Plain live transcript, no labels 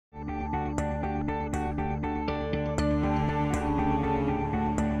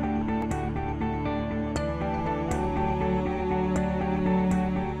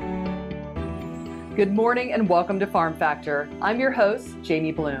Good morning and welcome to Farm Factor. I'm your host,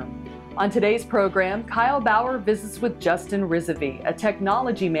 Jamie Bloom. On today's program, Kyle Bauer visits with Justin Risovi, a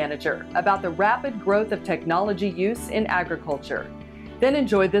technology manager, about the rapid growth of technology use in agriculture. Then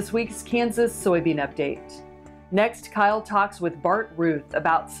enjoy this week's Kansas Soybean update. Next, Kyle talks with Bart Ruth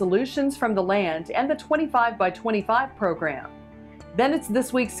about solutions from the land and the 25 by 25 program. Then it's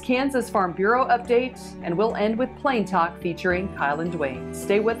this week's Kansas Farm Bureau update, and we'll end with Plain Talk featuring Kyle and Duane.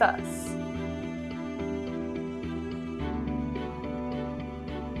 Stay with us.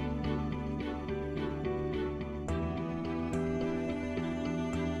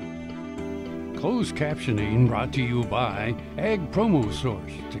 Closed captioning brought to you by Ag Promo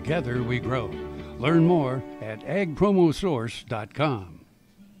Source. Together we grow. Learn more at agpromosource.com.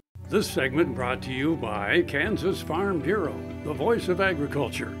 This segment brought to you by Kansas Farm Bureau, the voice of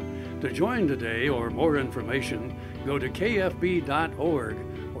agriculture. To join today or more information, go to kfb.org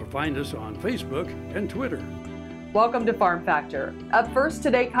or find us on Facebook and Twitter. Welcome to Farm Factor. Up first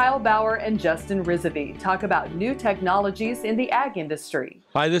today, Kyle Bauer and Justin Risovi talk about new technologies in the ag industry.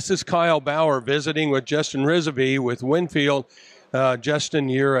 Hi, this is Kyle Bauer visiting with Justin Risovi with Winfield. Justin,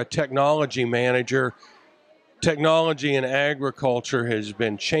 you're a technology manager. Technology in agriculture has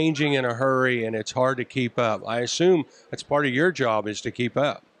been changing in a hurry, and it's hard to keep up. I assume that's part of your job is to keep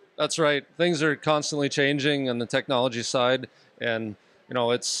up. That's right. Things are constantly changing on the technology side, and you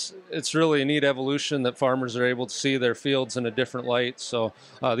know, it's really a neat evolution that farmers are able to see their fields in a different light. So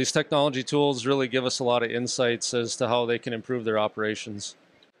these technology tools really give us a lot of insights as to how they can improve their operations.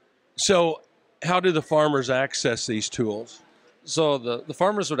 So how do the farmers access these tools? So the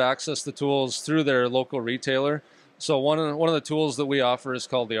farmers would access the tools through their local retailer. So one of the tools that we offer is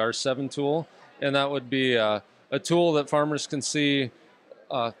called the R7 tool, and that would be a tool that farmers can see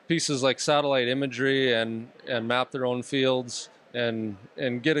pieces like satellite imagery and map their own fields and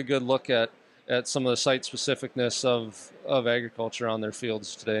get a good look at some of the site specificness of agriculture on their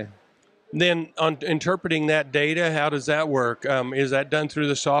fields today. Then on interpreting that data, how does that work? Is that done through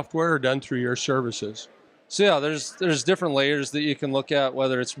the software or done through your services? So yeah, there's different layers that you can look at,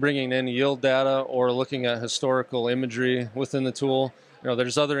 whether it's bringing in yield data or looking at historical imagery within the tool. You know,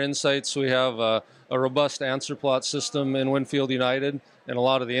 there's other insights. We have a robust answer plot system in Winfield United, and a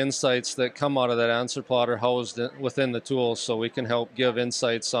lot of the insights that come out of that answer plot are housed within the tool, so we can help give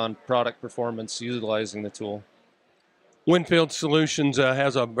insights on product performance utilizing the tool. Winfield Solutions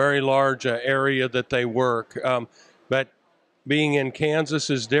has a very large area that they work, but being in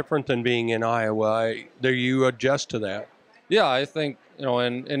Kansas is different than being in Iowa. Do you adjust to that? Yeah, I think, you know,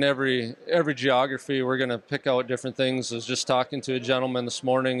 in every geography, we're going to pick out different things. I was just talking to a gentleman this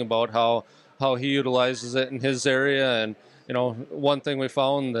morning about how he utilizes it in his area, and you know, one thing we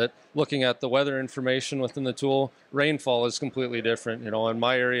found that looking at the weather information within the tool, rainfall is completely different. You know, in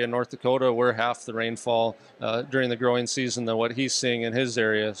my area, North Dakota, we're half the rainfall during the growing season than what he's seeing in his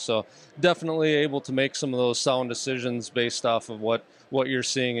area. So definitely able to make some of those sound decisions based off of what you're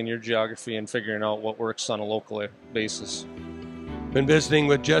seeing in your geography and figuring out what works on a local basis. Been visiting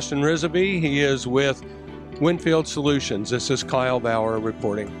with Justin Risovi. He is with Winfield Solutions. This is Kyle Bauer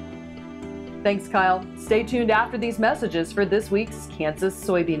reporting. Thanks, Kyle. Stay tuned after these messages for this week's Kansas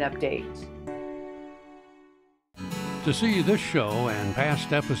Soybean Update. To see this show and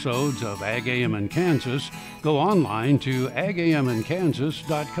past episodes of Ag AM in Kansas, go online to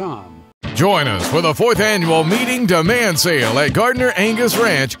agamandkansas.com. Join us for the 4th annual Meeting Demand Sale at Gardner Angus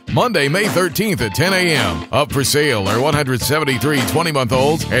Ranch, Monday, May 13th at 10 a.m. Up for sale are 173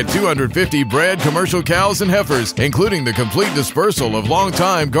 20-month-olds and 250 bred commercial cows and heifers, including the complete dispersal of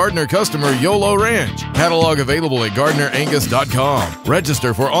longtime Gardner customer YOLO Ranch. Catalog available at GardnerAngus.com.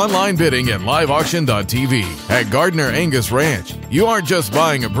 Register for online bidding at liveauction.tv. At Gardner Angus Ranch, you aren't just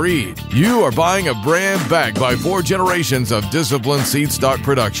buying a breed, you are buying a brand backed by 4 generations of disciplined seed stock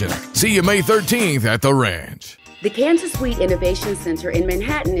production. See you May 13th at the ranch. The Kansas Wheat Innovation Center in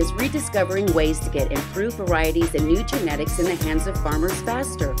Manhattan is rediscovering ways to get improved varieties and new genetics in the hands of farmers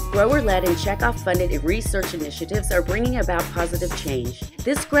faster. Grower-led and checkoff-funded research initiatives are bringing about positive change.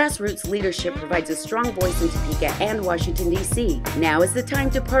 This grassroots leadership provides a strong voice in Topeka and Washington, D.C. Now is the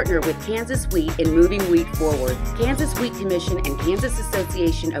time to partner with Kansas Wheat in moving wheat forward. Kansas Wheat Commission and Kansas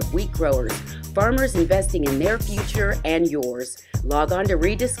Association of Wheat Growers. Farmers investing in their future and yours. Log on to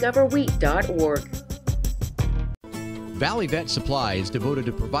rediscoverwheat.org. Valley Vet Supply is devoted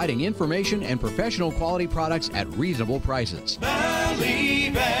to providing information and professional quality products at reasonable prices. Valley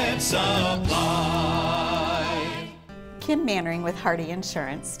Vet Supply. Kim Mannering with Hardy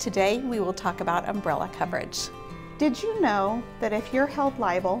Insurance. Today we will talk about umbrella coverage. Did you know that if you're held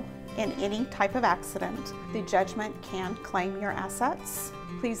liable In any type of accident, the judgment can claim your assets.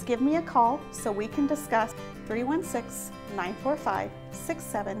 Please give me a call so we can discuss.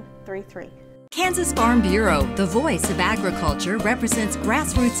 316-945-6733. Kansas Farm Bureau, the voice of agriculture, represents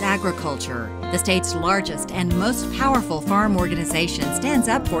grassroots agriculture. The state's largest and most powerful farm organization stands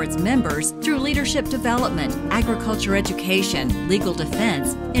up for its members through leadership development, agriculture education, legal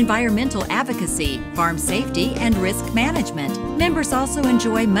defense, environmental advocacy, farm safety, and risk management. Members also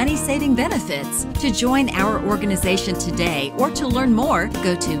enjoy money-saving benefits. To join our organization today or to learn more,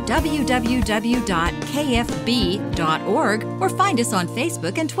 go to www.kfb.org or find us on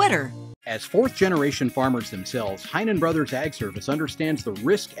Facebook and Twitter. As fourth-generation farmers themselves, Heinen Brothers Ag Service understands the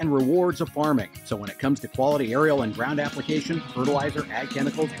risk and rewards of farming. So when it comes to quality aerial and ground application, fertilizer, ag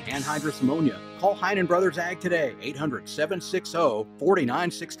chemicals, and anhydrous ammonia, call Heinen Brothers Ag today,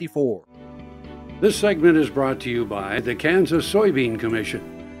 800-760-4964. This segment is brought to you by the Kansas Soybean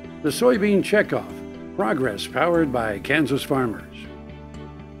Commission. The Soybean Checkoff, progress powered by Kansas farmers.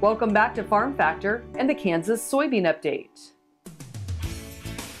 Welcome back to Farm Factor and the Kansas Soybean Update.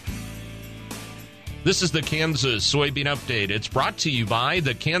 This is the Kansas Soybean Update. It's brought to you by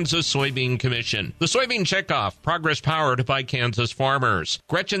the Kansas Soybean Commission. The Soybean Checkoff, progress powered by Kansas farmers.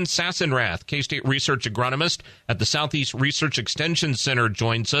 Gretchen Sassenrath, K-State research agronomist at the Southeast Research Extension Center,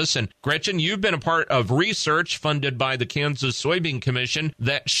 joins us. And Gretchen, you've been a part of research funded by the Kansas Soybean Commission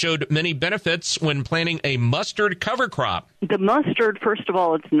that showed many benefits when planting a mustard cover crop. The mustard, first of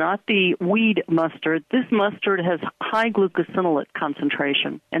all, it's not the weed mustard. This mustard has high glucosinolate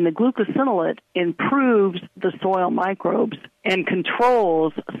concentration, and the glucosinolate improves the soil microbes and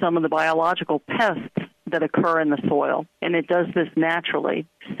controls some of the biological pests that occur in the soil, and it does this naturally.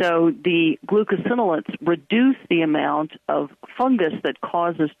 So the glucosinolates reduce the amount of fungus that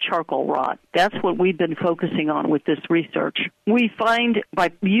causes charcoal rot. That's what we've been focusing on with this research. We find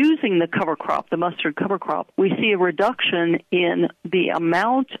by using the cover crop, the mustard cover crop, we see a reduction in the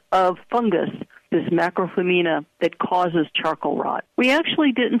amount of fungus, this macrophyllina, that causes charcoal rot. We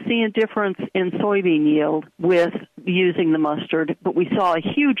actually didn't see a difference in soybean yield with using the mustard, but we saw a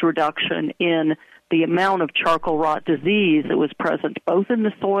huge reduction in the amount of charcoal rot disease that was present both in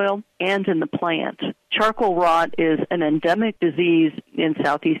the soil and in the plant. Charcoal rot is an endemic disease in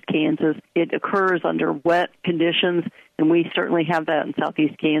southeast Kansas. It occurs under wet conditions, and we certainly have that in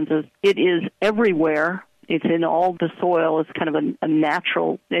southeast Kansas. It is everywhere. It's in all the soil. It's kind of a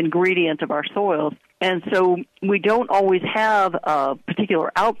natural ingredient of our soils. And so we don't always have a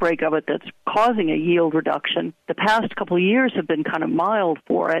particular outbreak of it that's causing a yield reduction. The past couple of years have been kind of mild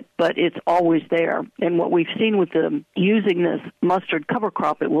for it, but it's always there. And what we've seen with using this mustard cover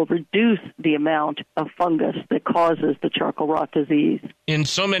crop, it will reduce the amount of fungus that causes the charcoal rot disease. In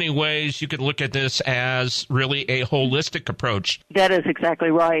so many ways, you could look at this as really a holistic approach. That is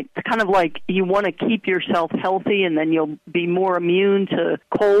exactly right. It's kind of like you want to keep yourself healthy, and then you'll be more immune to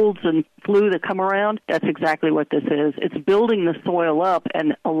colds and flu that come around. That's exactly what this is. It's building the soil up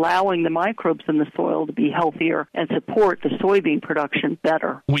and allowing the microbes in the soil to be healthier and support the soybean production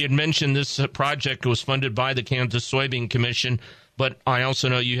better. We had mentioned this project was funded by the Kansas Soybean Commission, but I also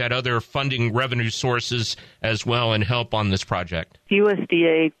know you had other funding revenue sources as well and help on this project.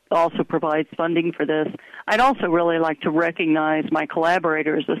 USDA also provides funding for this. I'd also really like to recognize my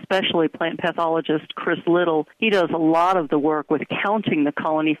collaborators, especially plant pathologist Chris Little. He does a lot of the work with counting the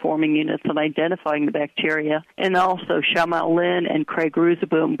colony-forming units and identifying the bacteria, and also Xiaomao Lin and Craig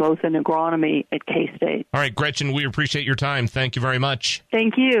Ruzaboom, both in agronomy at K-State. All right, Gretchen, we appreciate your time. Thank you very much.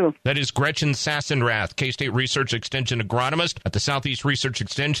 Thank you. That is Gretchen Sassenrath, K-State Research Extension agronomist at the Southeast Research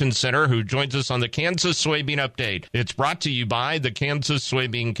Extension Center, who joins us on the Kansas Soybean Update. It's brought to you by the Kansas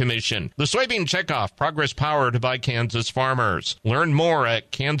Soybean Commission. The Soybean Checkoff, progress powered by Kansas farmers. Learn more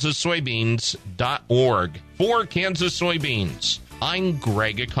at kansassoybeans.org. For Kansas Soybeans, I'm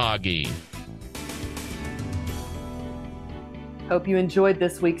Greg Akagi. Hope you enjoyed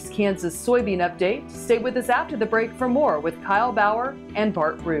this week's Kansas Soybean Update. Stay with us after the break for more with Kyle Bauer and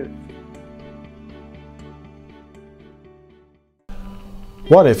Bart Ruth.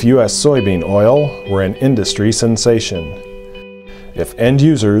 What if U.S. soybean oil were an industry sensation? If end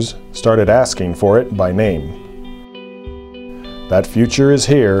users started asking for it by name? That future is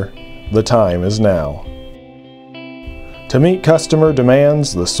here, the time is now. To meet customer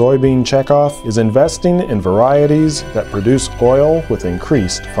demands, the Soybean Checkoff is investing in varieties that produce oil with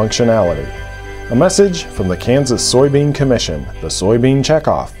increased functionality. A message from the Kansas Soybean Commission, the Soybean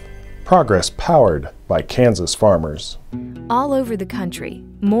Checkoff, Progress powered by Kansas farmers. All over the country,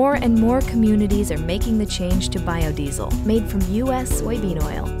 more and more communities are making the change to biodiesel made from U.S. soybean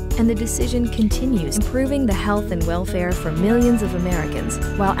oil. And the decision continues, improving the health and welfare for millions of Americans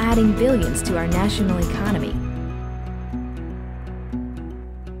while adding billions to our national economy.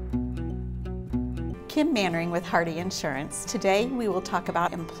 Kim Mannering with Hardy Insurance. Today we will talk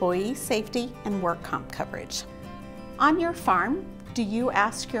about employee safety and work comp coverage. On your farm, do you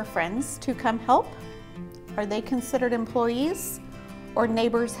ask your friends to come help? Are they considered employees or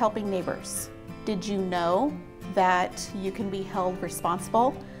neighbors helping neighbors? Did you know that you can be held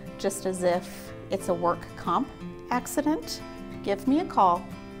responsible just as if it's a work comp accident? Give me a call,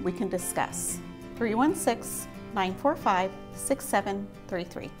 we can discuss.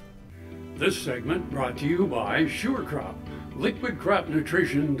 316-945-6733. This segment brought to you by Sure Crop, liquid crop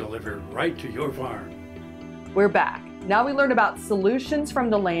nutrition delivered right to your farm. We're back. Now we learn about solutions from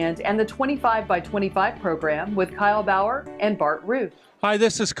the land and the 25 by 25 program with Kyle Bauer and Bart Ruth. Hi,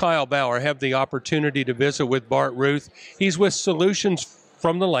 this is Kyle Bauer. I have the opportunity to visit with Bart Ruth. He's with Solutions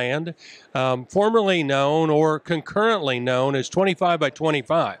from the Land, formerly known or concurrently known as 25 by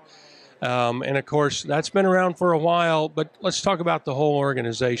 25. And of course, that's been around for a while, but let's talk about the whole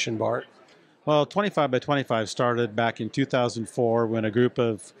organization, Bart. Well, 25 by 25 started back in 2004 when a group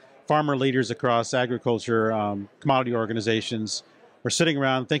of farmer leaders across agriculture commodity organizations were sitting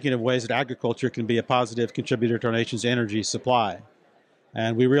around thinking of ways that agriculture can be a positive contributor to our nation's energy supply.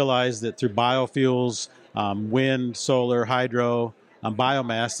 And we realized that through biofuels, wind, solar, hydro,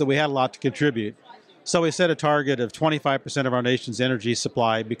 biomass, that we had a lot to contribute. So we set a target of 25% of our nation's energy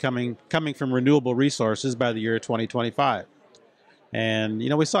supply coming from renewable resources by the year 2025. And,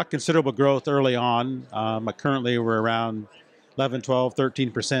 we saw considerable growth early on. Currently, we're around 11, 12,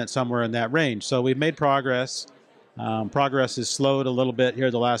 13%, somewhere in that range. So we've made progress. Progress has slowed a little bit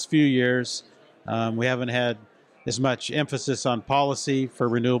here the last few years. We haven't had as much emphasis on policy for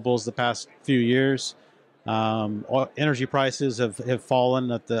renewables the past few years. Energy prices have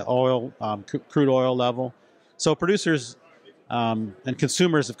fallen at the crude oil level. So producers and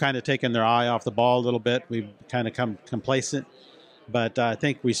consumers have kind of taken their eye off the ball a little bit. We've kind of come complacent. But I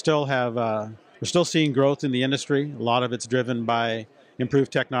think we still have, we're still seeing growth in the industry. A lot of it's driven by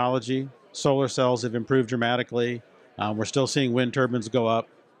improved technology. Solar cells have improved dramatically. We're still seeing wind turbines go up.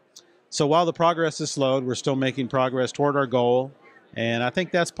 So while the progress has slowed, we're still making progress toward our goal. And I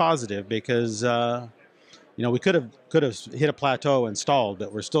think that's positive because, we could have hit a plateau and stalled,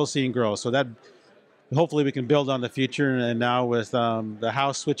 but we're still seeing growth. So that hopefully we can build on the future. And now with the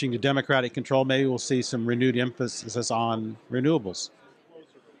House switching to Democratic control, maybe we'll see some renewed emphasis on renewables.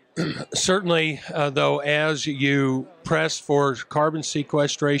 Certainly, though, as you press for carbon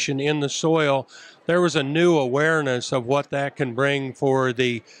sequestration in the soil, there was a new awareness of what that can bring for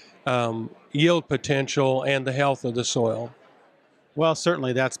the yield potential and the health of the soil. Well,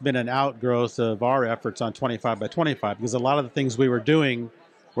 certainly that's been an outgrowth of our efforts on 25 by 25 because a lot of the things we were doing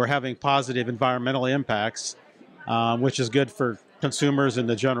were having positive environmental impacts, which is good for consumers and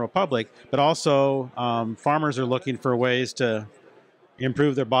the general public, but also farmers are looking for ways to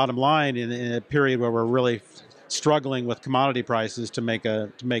improve their bottom line in a period where we're really struggling with commodity prices to make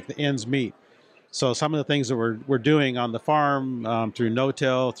the ends meet. So some of the things that we're doing on the farm through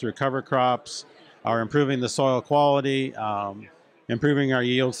no-till, through cover crops, are improving the soil quality, improving our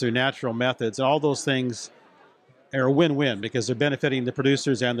yields through natural methods. All those things are a win-win because they're benefiting the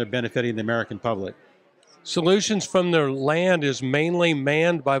producers and they're benefiting the American public. Solutions from the Land is mainly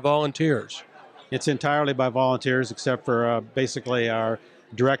manned by volunteers. It's entirely by volunteers except for basically our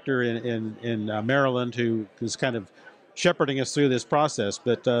director in Maryland who is kind of shepherding us through this process.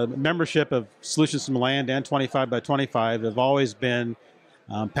 But membership of Solutions from the Land and 25 by 25 have always been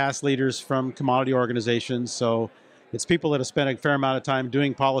past leaders from commodity organizations. So it's people that have spent a fair amount of time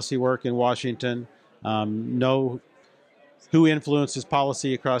doing policy work in Washington, know who influences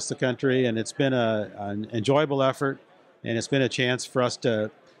policy across the country, and it's been an enjoyable effort, and it's been a chance for us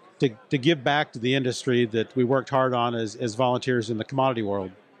to give back to the industry that we worked hard on as volunteers in the commodity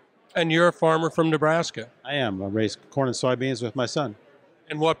world. And you're a farmer from Nebraska? I am. I raise corn and soybeans with my son.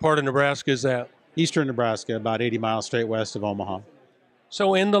 And what part of Nebraska is that? Eastern Nebraska, about 80 miles straight west of Omaha.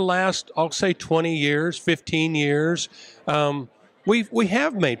 So in the last, I'll say 20 years, 15 years, we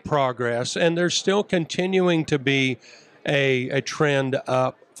have made progress, and there's still continuing to be a trend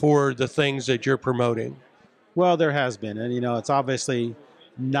up for the things that you're promoting. Well, there has been, and it's obviously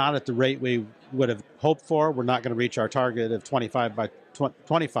not at the rate we would have hoped for. We're not going to reach our target of 25 by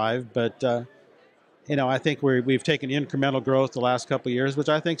 25, but I think we've taken incremental growth the last couple of years, which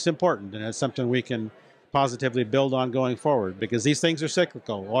I think is important, and it's something we can positively build on going forward, because these things are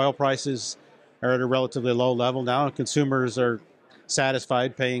cyclical. Oil prices are at a relatively low level now, and consumers are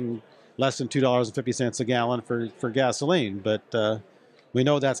satisfied paying less than $2.50 a gallon for gasoline. But we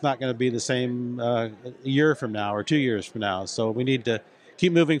know that's not going to be the same a year from now or 2 years from now. So we need to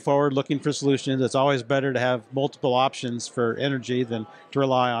keep moving forward, looking for solutions. It's always better to have multiple options for energy than to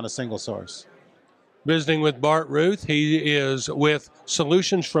rely on a single source. Visiting with Bart Ruth. He is with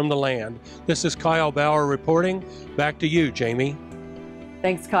Solutions from the Land. This is Kyle Bauer reporting. Back to you, Jamie.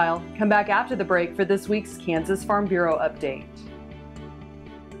 Thanks, Kyle. Come back after the break for this week's Kansas Farm Bureau update.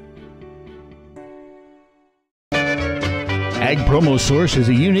 Ag Promo Source is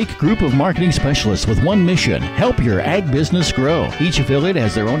a unique group of marketing specialists with one mission: help your ag business grow. Each affiliate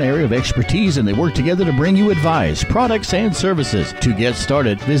has their own area of expertise, and they work together to bring you advice, products, and services. To get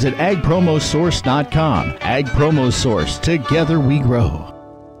started, visit agpromosource.com. Ag Promo Source. Together we grow.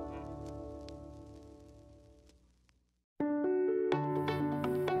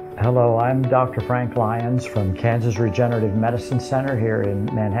 Hello, I'm Dr. Frank Lyons from Kansas Regenerative Medicine Center here in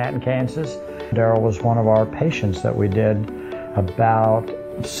Manhattan, Kansas. Daryl was one of our patients that we did about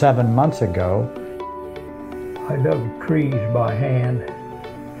 7 months ago. I dug trees by hand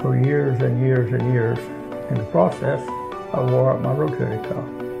for years and years and years. In the process, I wore out my rotator cuff.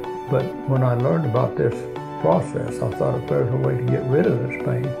 But when I learned about this process, I thought if there's a way to get rid of this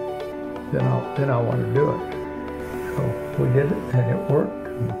pain, then I want to do it. So we did it, and it worked.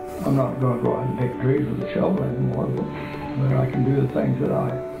 I'm not going to go out and take trees with a shovel anymore, but I can do the things that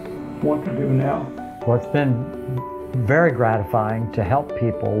I want to do now. Well, it's been very gratifying to help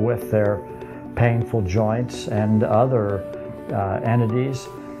people with their painful joints and other entities,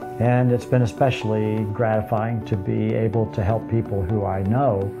 and it's been especially gratifying to be able to help people who I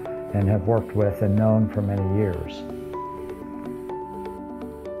know and have worked with and known for many years.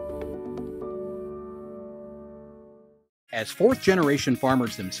 As fourth-generation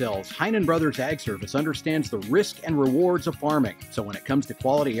farmers themselves, Heinen Brothers Ag Service understands the risk and rewards of farming. So when it comes to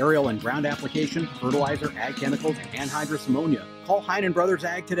quality aerial and ground application, fertilizer, ag chemicals, and anhydrous ammonia, call Heinen Brothers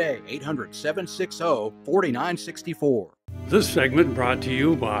Ag today, 800-760-4964. This segment brought to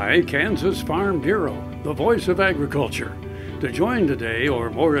you by Kansas Farm Bureau, the voice of agriculture. To join today or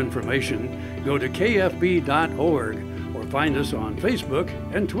more information, go to kfb.org or find us on Facebook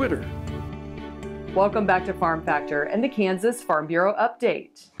and Twitter. Welcome back to Farm Factor and the Kansas Farm Bureau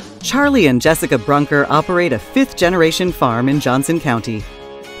update. Charlie and Jessica Brunker operate a fifth-generation farm in Johnson County.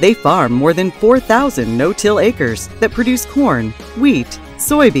 They farm more than 4,000 no-till acres that produce corn, wheat,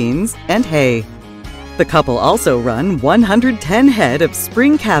 soybeans, and hay. The couple also run 110 head of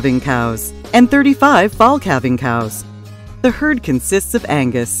spring calving cows and 35 fall calving cows. The herd consists of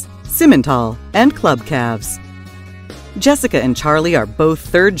Angus, Simmental, and club calves. Jessica and Charlie are both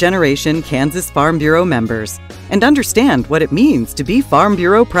third-generation Kansas Farm Bureau members and understand what it means to be Farm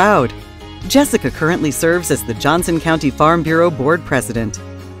Bureau proud. Jessica currently serves as the Johnson County Farm Bureau Board President.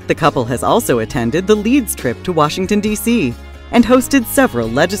 The couple has also attended the Leeds trip to Washington, D.C. and hosted several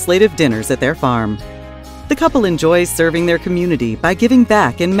legislative dinners at their farm. The couple enjoys serving their community by giving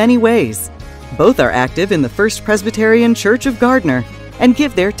back in many ways. Both are active in the First Presbyterian Church of Gardner and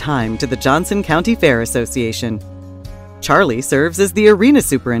give their time to the Johnson County Fair Association. Charlie serves as the arena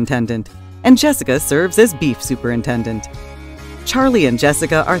superintendent, and Jessica serves as beef superintendent. Charlie and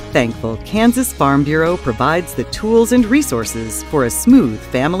Jessica are thankful Kansas Farm Bureau provides the tools and resources for a smooth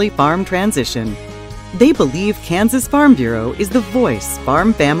family farm transition. They believe Kansas Farm Bureau is the voice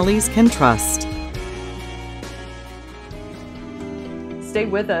farm families can trust. Stay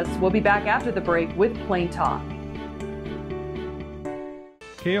with us. We'll be back after the break with Plain Talk.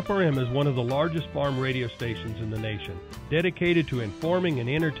 KFRM is one of the largest farm radio stations in the nation, dedicated to informing and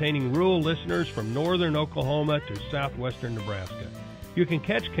entertaining rural listeners from northern Oklahoma to southwestern Nebraska. You can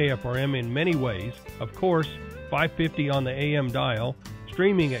catch KFRM in many ways, of course, 550 on the AM dial,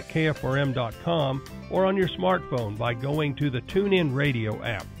 streaming at kfrm.com, or on your smartphone by going to the TuneIn Radio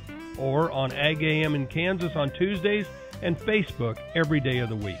app, or on Ag AM in Kansas on Tuesdays and Facebook every day of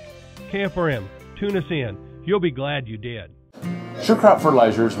the week. KFRM, tune us in. You'll be glad you did. Sure Crop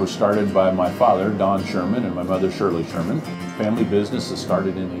Fertilizers was started by my father, Don Sherman, and my mother, Shirley Sherman. Family business that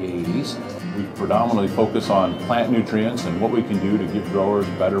started in the 80s. We predominantly focus on plant nutrients and what we can do to give growers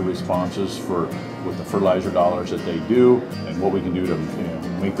better responses with the fertilizer dollars that they do, and what we can do to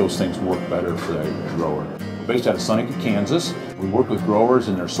make those things work better for the grower. We're based out of Seneca, Kansas. We work with growers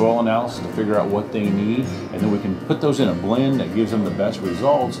in their soil analysis to figure out what they need, and then we can put those in a blend that gives them the best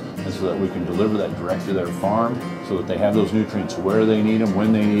results, and so that we can deliver that direct to their farm so that they have those nutrients where they need them,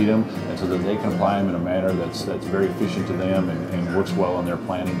 when they need them, and so that they can apply them in a manner that's very efficient to them and works well on their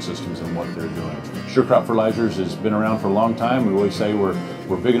planting systems and what they're doing. Sure Crop Fertilizers has been around for a long time. We always say we're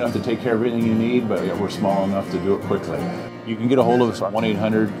big enough to take care of everything you need, but we're small enough to do it quickly. You can get a hold of us at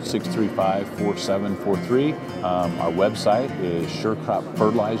 1-800-635-4743. Our website is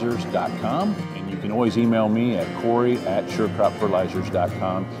surecropfertilizers.com, and you can always email me at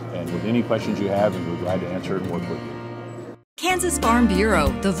Corey@surecropfertilizers.com, and with any questions you have, we'll be glad to answer it and work with you. Kansas Farm Bureau,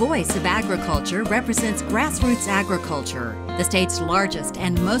 the voice of agriculture, represents grassroots agriculture. The state's largest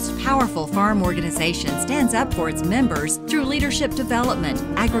and most powerful farm organization stands up for its members through leadership development,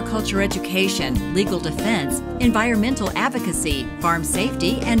 agriculture education, legal defense, environmental advocacy, farm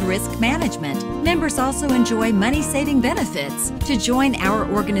safety, and risk management. Members also enjoy money-saving benefits. To join our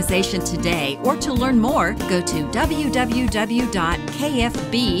organization today or to learn more, go to www.kfb.org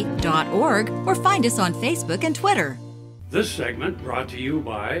or find us on Facebook and Twitter. This segment brought to you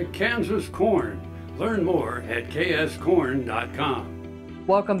by Kansas Corn. Learn more at kscorn.com.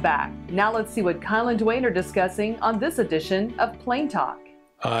 Welcome back. Now let's see what Kyle and Duane are discussing on this edition of Plain Talk.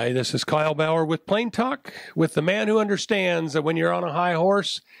 Hi, this is Kyle Bauer with Plain Talk, with the man who understands that when you're on a high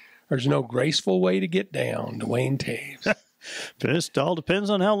horse, there's no graceful way to get down, Duane Toews. It all depends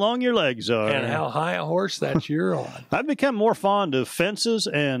on how long your legs are. And how high a horse that you're on. I've become more fond of fences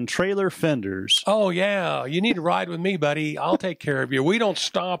and trailer fenders. Oh, yeah. You need to ride with me, buddy. I'll take care of you. We don't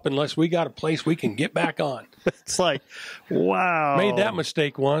stop unless we got a place we can get back on. It's like, wow. Made that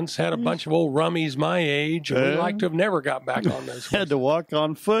mistake once. Had a bunch of old rummies my age. And we like to have never got back on those. Had to walk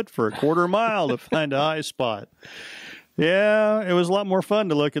on foot for a quarter mile to find a high spot. Yeah, it was a lot more fun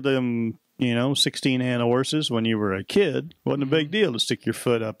to look at them, 16-hand horses when you were a kid. Wasn't a big deal to stick your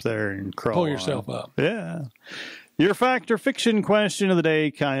foot up there and crawl. Pull yourself up. Yeah. Your fact or fiction question of the day,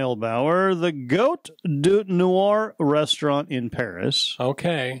 Kyle Bauer. The Gout du Noir restaurant in Paris.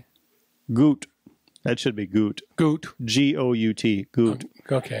 Okay. Gout. That should be Gout. Gout. G-O-U-T. Gout.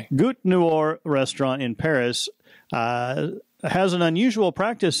 Okay. Gout Noir restaurant in Paris has an unusual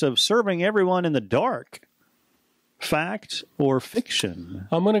practice of serving everyone in the dark. Fact or fiction?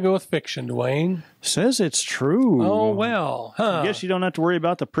 I'm going to go with fiction, Duane. Says it's true. Oh, well. Huh. I guess you don't have to worry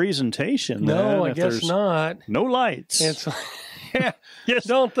about the presentation. No, I guess not. No lights. Yeah. Just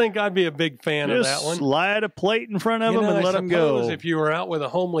don't think I'd be a big fan of that one. Slide a plate in front of them and let them go. If you were out with a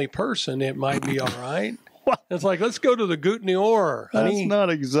homely person, it might be all right. It's like, let's go to the Gout Noir, honey. That's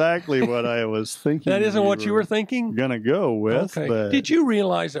not exactly what I was thinking. That isn't what you were thinking? Going to go with. Okay. But... Did you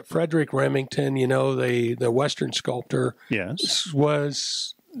realize that Frederick Remington, the Western sculptor, yes,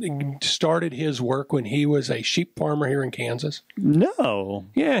 started his work when he was a sheep farmer here in Kansas? No.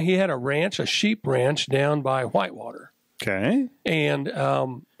 Yeah, he had a sheep ranch down by Whitewater. Okay. And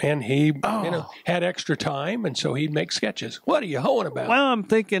he had extra time, and so he'd make sketches. What are you hoeing about? Well, I'm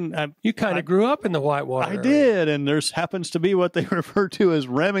thinking... you kind of grew up in the Whitewater area. Did, and there's happens to be what they refer to as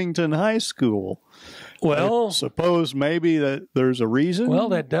Remington High School. Well... I suppose maybe that there's a reason? Well,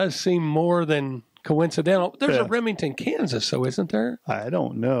 that does seem more than coincidental. There's a Remington, Kansas, so isn't there? I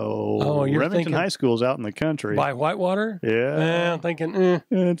don't know. Oh, you're Remington thinking High School's out in the country. By Whitewater? Yeah. I'm thinking,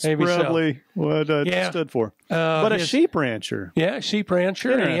 it's maybe probably what it stood for. But a sheep rancher. Yeah, a sheep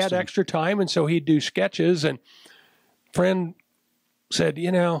rancher. And he had extra time, and so he'd do sketches. And friend said,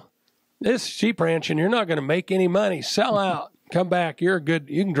 this sheep ranching, you're not going to make any money. Sell out. Come back. You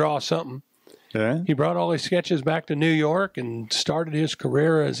can draw something. Yeah. He brought all his sketches back to New York and started his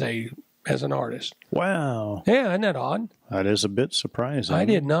career as an artist. Wow. Yeah, isn't that odd? That is a bit surprising. I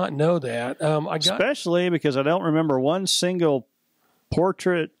did not know that. Especially because I don't remember one single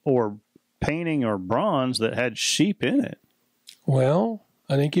portrait or painting or bronze that had sheep in it. Well,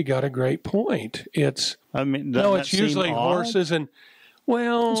 I think you got a great point. It's usually horses and,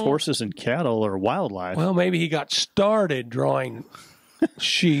 it's horses and cattle or wildlife. Well, maybe he got started drawing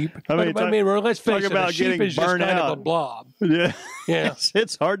sheep. Let's face it, a sheep is just kind of a blob. Yeah. Yeah.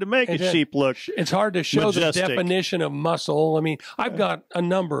 It's hard to make a sheep look It's hard to show majestic. The definition of muscle. I've got a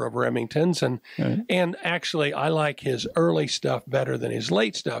number of Remingtons, and actually I like his early stuff better than his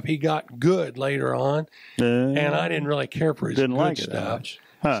late stuff. He got good later on, and I didn't really care for his good stuff.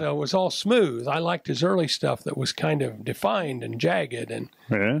 So it was all smooth. I liked his early stuff that was kind of defined and jagged and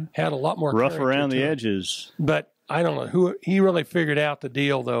had a lot more rough around the edges. But I don't know who he really figured out the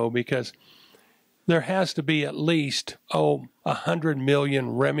deal, though, because there has to be at least 100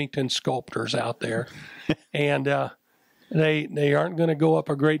 million Remington sculptors out there, and They aren't going to go up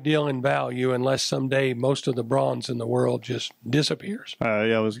a great deal in value unless someday most of the bronze in the world just disappears.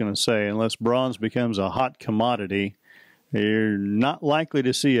 Yeah, I was going to say, unless bronze becomes a hot commodity, you're not likely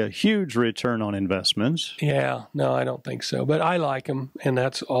to see a huge return on investments. Yeah, no, I don't think so. But I like them, and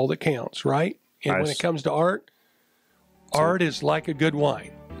that's all that counts, right? And when it comes to art, art is like a good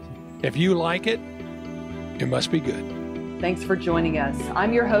wine. If you like it, it must be good. Thanks for joining us.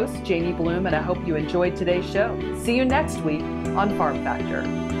 I'm your host, Jamie Bloom, and I hope you enjoyed today's show. See you next week on Farm Factor.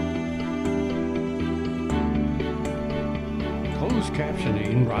 Closed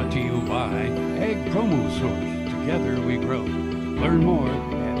captioning brought to you by Ag Promo Source. Together we grow. Learn more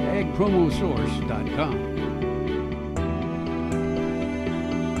at agpromosource.com.